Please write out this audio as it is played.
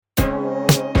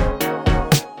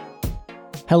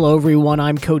Hello everyone,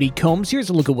 I'm Cody Combs. Here's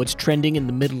a look at what's trending in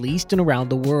the Middle East and around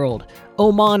the world.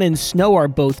 Oman and snow are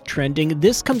both trending.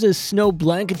 This comes as snow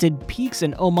blanketed peaks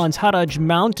in Oman's Haraj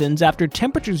Mountains after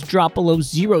temperatures drop below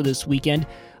zero this weekend.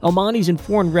 Omanis and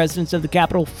foreign residents of the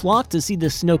capital flocked to see the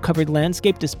snow-covered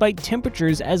landscape despite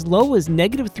temperatures as low as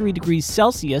 -3 degrees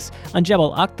Celsius on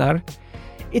Jabal Akhtar.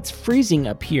 It's freezing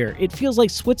up here. It feels like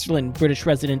Switzerland, British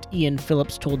resident Ian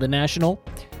Phillips told The National.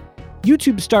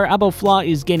 YouTube star Abou-Fla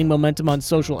is gaining momentum on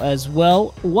social as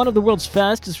well. One of the world's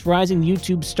fastest rising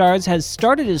YouTube stars has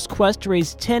started his quest to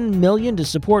raise $10 million to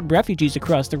support refugees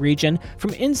across the region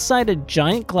from inside a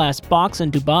giant glass box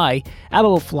in Dubai.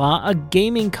 Abou-Fla, a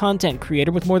gaming content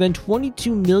creator with more than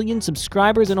 22 million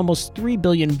subscribers and almost 3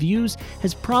 billion views,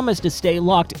 has promised to stay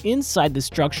locked inside the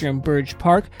structure in Burj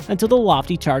Park until the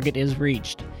lofty target is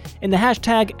reached. And the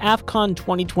hashtag AFCON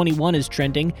 2021 is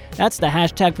trending. That's the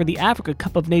hashtag for the Africa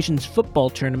Cup of Nations football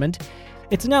tournament.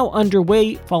 It's now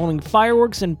underway following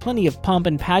fireworks and plenty of pomp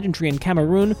and pageantry in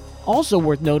Cameroon. Also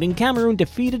worth noting, Cameroon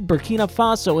defeated Burkina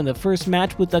Faso in the first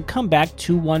match with a comeback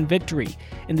 2-1 victory.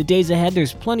 In the days ahead,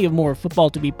 there's plenty of more football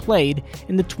to be played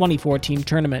in the 24-team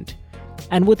tournament.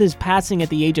 And with his passing at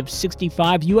the age of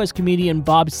 65, U.S. comedian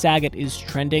Bob Saget is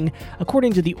trending.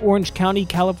 According to the Orange County,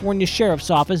 California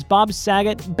Sheriff's Office, Bob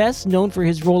Saget, best known for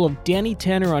his role of Danny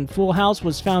Tanner on Full House,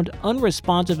 was found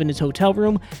unresponsive in his hotel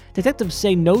room. Detectives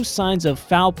say no signs of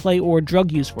foul play or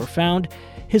drug use were found.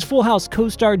 His Full House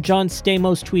co-star John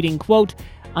Stamos tweeting, quote,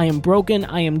 "I am broken,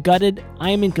 I am gutted, I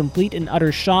am in complete and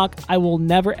utter shock. I will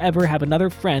never ever have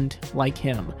another friend like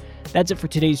him." That's it for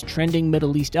today's trending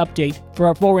Middle East update. For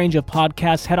our full range of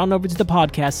podcasts, head on over to the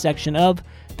podcast section of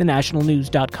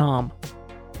thenationalnews.com.